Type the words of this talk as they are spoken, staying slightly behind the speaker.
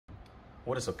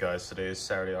What is up, guys? Today is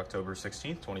Saturday, October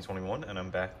 16th, 2021, and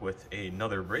I'm back with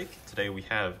another break. Today we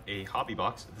have a hobby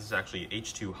box. This is actually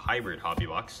H2 hybrid hobby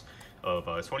box of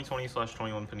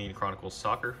 2020/21 Panini Chronicles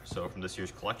Soccer, so from this year's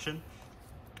collection.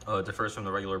 It differs from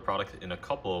the regular product in a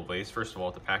couple of ways. First of all,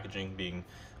 the packaging being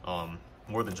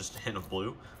more than just a hint of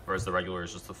blue, whereas the regular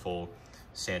is just the full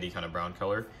sandy kind of brown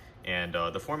color. And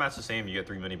the format's the same. You get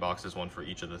 3 mini boxes, one for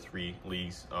each of the 3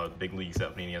 leagues, big leagues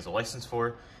that Panini has a license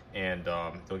for, and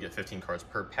you'll get 15 cards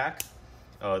per pack.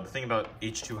 The thing about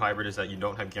H2 Hybrid is that you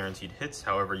don't have guaranteed hits.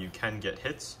 However, you can get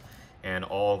hits, and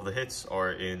all of the hits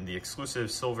are in the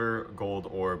exclusive silver, gold,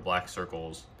 or black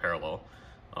circles parallel.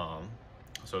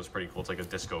 So it's pretty cool. It's like a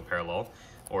disco parallel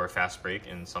or a fast break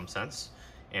in some sense.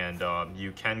 And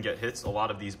you can get hits. A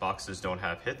lot of these boxes don't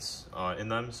have hits in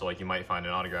them, so like you might find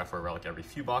an autograph or a relic every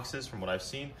few boxes from what I've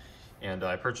seen. And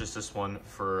I purchased this one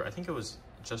for, I think it was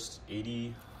just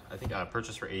 80, I think I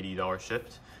purchased for $80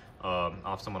 shipped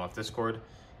off someone off Discord.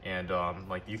 And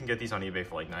like you can get these on eBay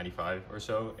for like 95 or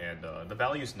so, and the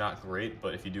value's not great,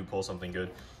 but if you do pull something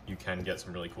good, you can get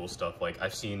some really cool stuff. Like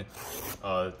I've seen,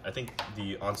 I think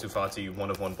the Ansu Fati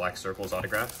 1/1 Black Circles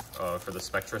autograph for the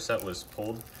Spectra set was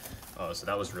pulled, so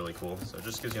that was really cool. So it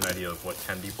just gives you an idea of what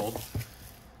can be pulled.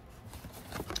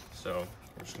 So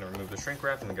we're just gonna remove the shrink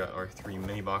wrap, and we got our 3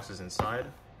 mini boxes inside.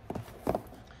 And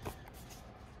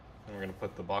we're gonna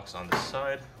put the box on the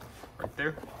side, right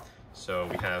there. So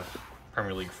we have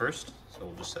Premier League first, so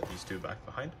we'll just set these 2 back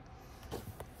behind.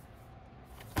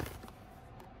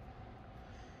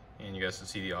 And you guys can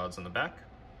see the odds on the back.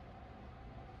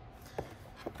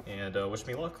 And wish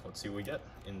me luck. Let's see what we get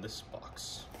in this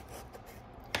box.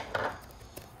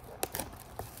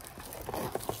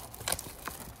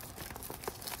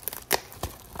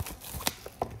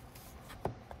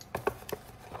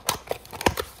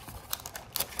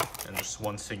 And just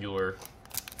one singular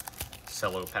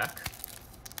cello pack.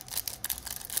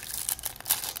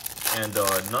 And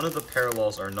none of the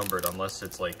parallels are numbered unless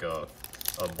it's like a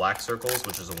black circles,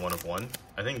 which is a 1/1.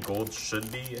 I think gold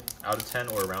should be out of 10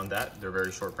 or around that. They're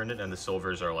very short printed, and the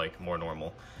silvers are like more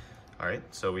normal. All right,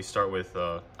 so we start with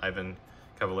Ivan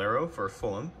Cavallero for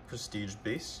Fulham, Prestige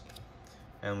base.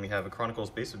 And we have a Chronicles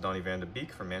base of Donny van de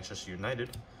Beek for Manchester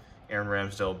United. Aaron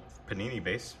Ramsdale Panini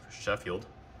base for Sheffield,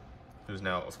 who's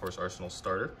now, of course, Arsenal's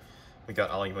starter. We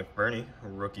got Ali McBurney,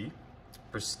 rookie,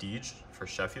 Prestige for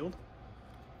Sheffield.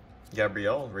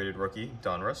 Gabriel, rated rookie,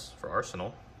 Donruss for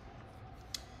Arsenal.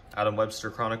 Adam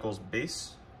Webster Chronicles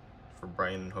base for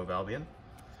Brighton and Hove Albion.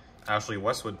 Ashley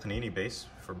Westwood Panini base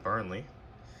for Burnley.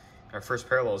 Our first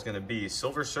parallel is going to be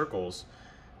Silver Circles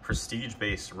Prestige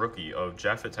base rookie of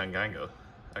Japhet Tanganga.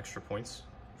 Extra points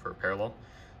for a parallel,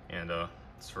 and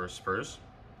it's for Spurs.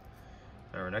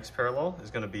 Our next parallel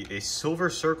is going to be a Silver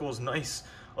Circles nice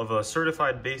of a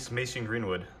certified base Mason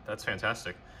Greenwood. That's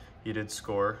fantastic. He did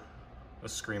score a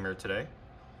screamer today.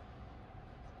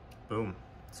 Boom,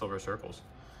 Silver Circles.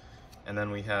 And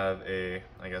then we have a,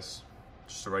 I guess,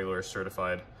 just a regular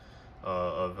certified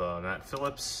of Matt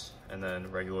Phillips, and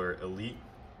then regular elite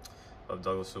of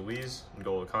Douglas Luiz,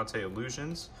 N'Golo Kante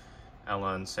Illusions,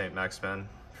 Alan St. Maximin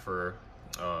for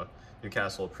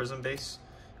Newcastle Prism base,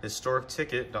 historic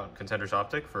ticket Contenders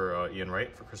Optic for Ian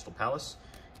Wright for Crystal Palace,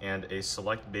 and a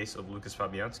select base of Lucas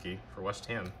Fabianski for West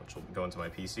Ham, which will go into my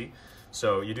PC.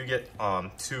 So you do get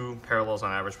 2 parallels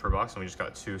on average per box, and we just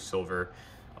got 2 silver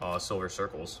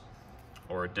circles,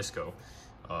 or disco,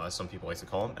 as some people like to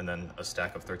call them, and then a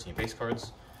stack of 13 base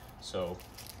cards. So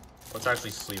let's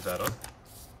actually sleeve that up.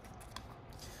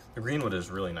 The Greenwood is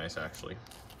really nice, actually.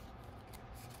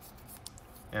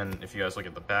 And if you guys look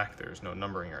at the back, there's no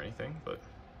numbering or anything, but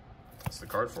that's the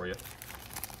card for you.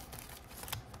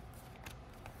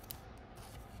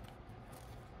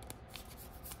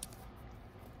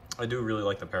 I do really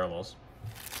like the parallels.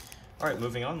 All right,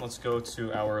 moving on, let's go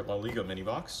to our La Liga Mini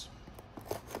Box.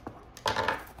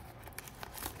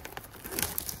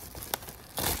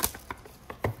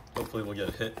 Hopefully we'll get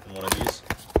a hit in one of these.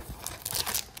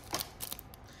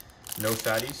 No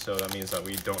fatty, so that means that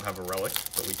we don't have a relic,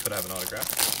 but we could have an autograph.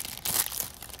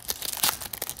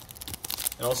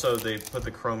 And also they put the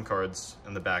chrome cards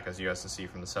in the back, as you guys can see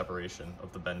from the separation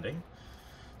of the bending.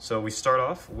 So we start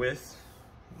off with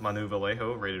Manu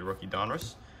Vallejo, rated rookie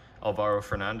Donruss. Alvaro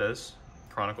Fernandez,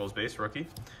 Chronicles base rookie.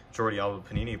 Jordi Alba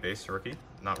Panini base rookie,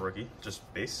 not rookie, just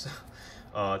base.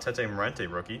 Tete Morente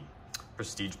rookie,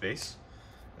 Prestige base.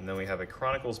 And then we have a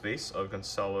Chronicles base of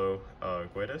Gonçalo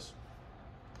Guedes,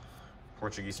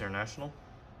 Portuguese international.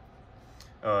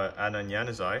 Adnan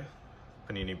Januzaj,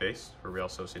 Panini base for Real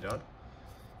Sociedad.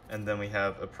 And then we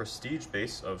have a Prestige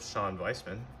base of Sean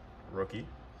Weissman, rookie,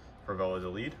 for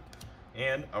Valladolid.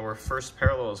 And our first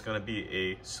parallel is going to be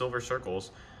a Silver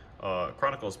Circles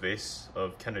Chronicles base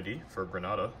of Kennedy for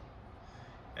Granada.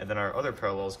 And then our other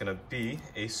parallel is going to be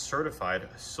a certified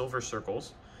Silver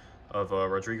Circles of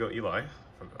Rodrigo Eli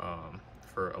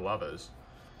for Alaves.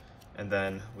 And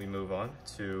then we move on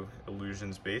to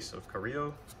Illusions base of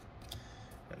Carrillo.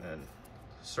 And then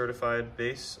certified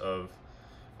base of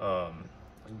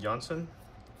Janssen,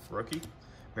 rookie.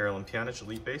 Marilyn Pjanic,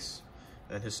 elite base.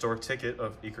 And then historic ticket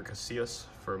of Iker Casillas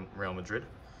for Real Madrid.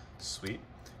 Sweet.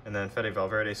 And then Fede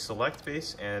Valverde select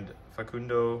base and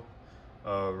Facundo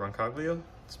Roncaglia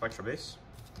Spectra base.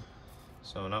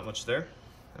 So not much there.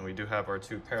 And we do have our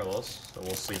two parallels, so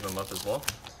we'll sleeve them up as well.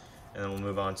 And then we'll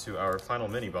move on to our final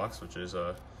mini box, which is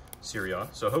Serie A.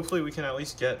 So hopefully we can at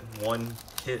least get one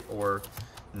hit or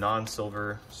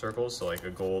non-silver circles, so like a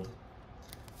gold,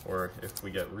 or if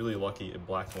we get really lucky, a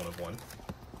black 1 of 1.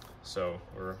 So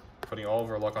we're putting all of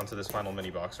our luck onto this final mini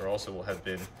box, or else it will have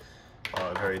been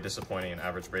a very disappointing and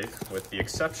average break, with the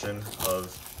exception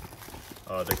of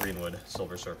the Greenwood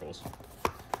Silver Circles.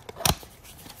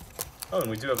 Oh, and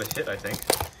we do have a hit, I think.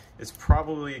 It's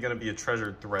probably going to be a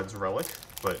Treasured Threads relic,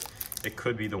 but it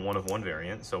could be the 1 of 1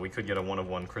 variant. So we could get a 1 of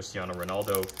 1 Cristiano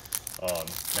Ronaldo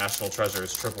National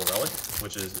Treasures triple relic,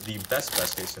 which is the best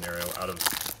case scenario out of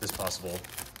this possible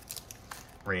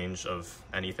range of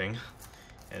anything.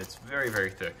 And it's very, very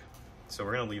thick. So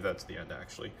we're going to leave that to the end,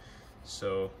 actually.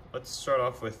 So let's start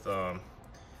off with, all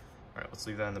right, let's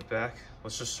leave that in the back.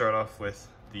 Let's just start off with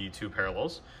the two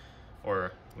parallels,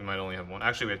 or we might only have one.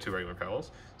 Actually, we have two regular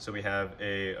parallels. So we have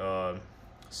a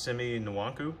Simi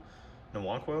Nwankwo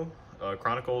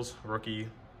Chronicles rookie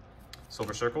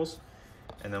Silver Circles.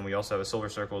 And then we also have a Silver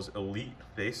Circles elite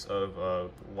base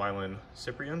of Wylan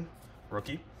Cyprian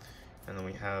rookie. And then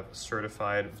we have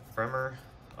certified Bremer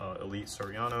elite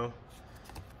Soriano.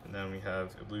 And then we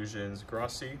have Illusions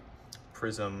Grassi,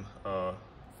 Prism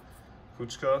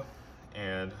Huchka,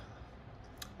 and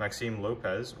Maxime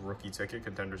Lopez rookie ticket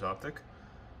Contenders Optic.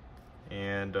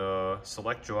 And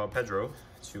select Joao Pedro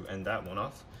to end that one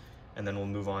off. And then we'll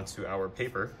move on to our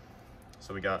paper.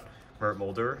 So we got Mert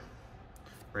Mulder,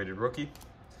 rated rookie.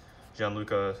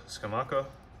 Gianluca Scamacca,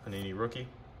 Panini rookie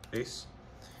base.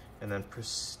 And then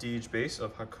prestige base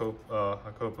of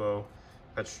Jacopo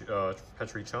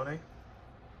Petriccione.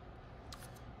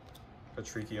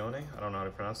 I don't know how to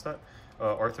pronounce that.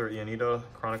 Arthur Ionita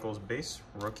Chronicles base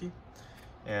rookie.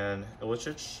 And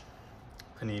Ilicic,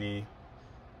 Panini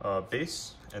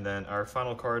base. And then our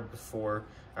final card before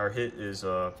our hit is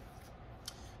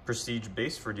prestige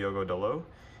base for Diogo Dalot.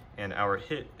 And our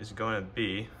hit is going to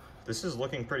be, this is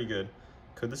looking pretty good.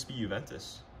 Could this be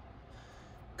Juventus?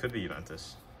 Could be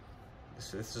Juventus.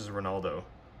 This is Ronaldo.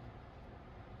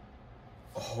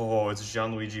 Oh, it's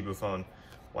Gianluigi Buffon.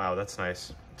 Wow, that's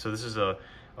nice. So this is a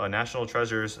National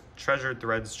Treasures Treasured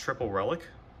Threads triple relic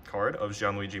card of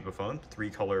Gianluigi Buffon,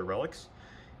 3-color relics.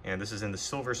 And this is in the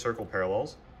Silver Circle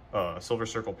parallels, Silver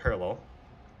Circle parallel.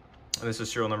 And this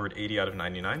is serial numbered 80 out of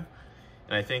 99.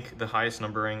 And I think the highest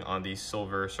numbering on these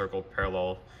Silver Circle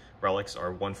parallel relics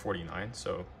are 149.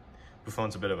 So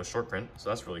Buffon's a bit of a short print, so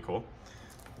that's really cool.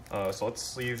 So let's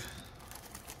sleeve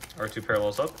our two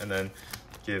parallels up and then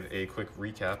give a quick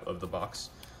recap of the box.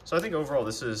 So I think overall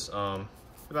this is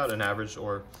about an average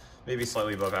or maybe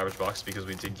slightly above average box, because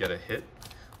we did get a hit,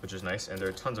 which is nice. And there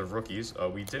are tons of rookies.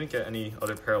 We didn't get any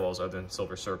other parallels other than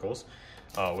Silver Circles,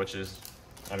 which is,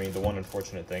 I mean, the one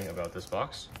unfortunate thing about this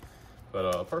box. But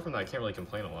apart from that, I can't really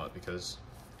complain a lot, because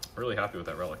I'm really happy with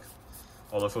that relic.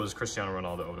 Although if it was Cristiano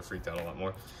Ronaldo, I would have freaked out a lot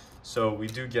more. So we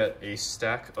do get a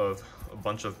stack of a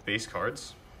bunch of base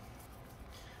cards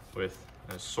with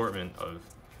an assortment of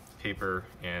paper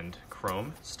and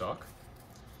chrome stock.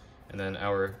 And then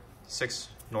our 6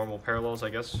 normal parallels, I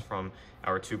guess, from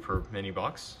our 2 per mini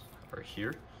box are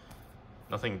here.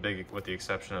 Nothing big with the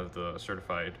exception of the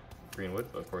certified Greenwood,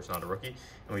 but of course not a rookie.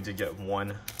 And we did get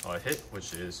one hit,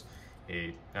 which is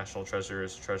a National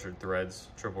Treasures Treasured Threads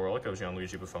triple relic of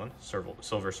Gianluigi Buffon,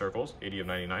 Silver Circles, 80 of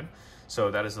 99. So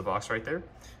that is the box right there.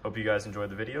 Hope you guys enjoyed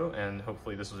the video, and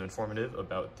hopefully this was informative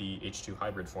about the H2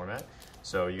 hybrid format.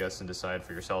 So you guys can decide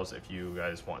for yourselves if you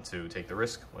guys want to take the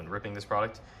risk when ripping this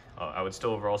product. I would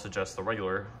still overall suggest the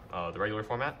regular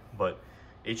format, but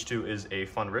H2 is a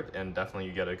fun rip, and definitely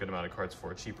you get a good amount of cards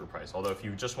for a cheaper price. Although if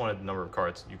you just wanted a number of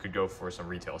cards, you could go for some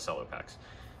retail cello packs.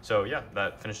 So yeah,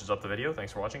 that finishes up the video.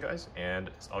 Thanks for watching, guys,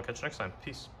 and I'll catch you next time.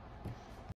 Peace.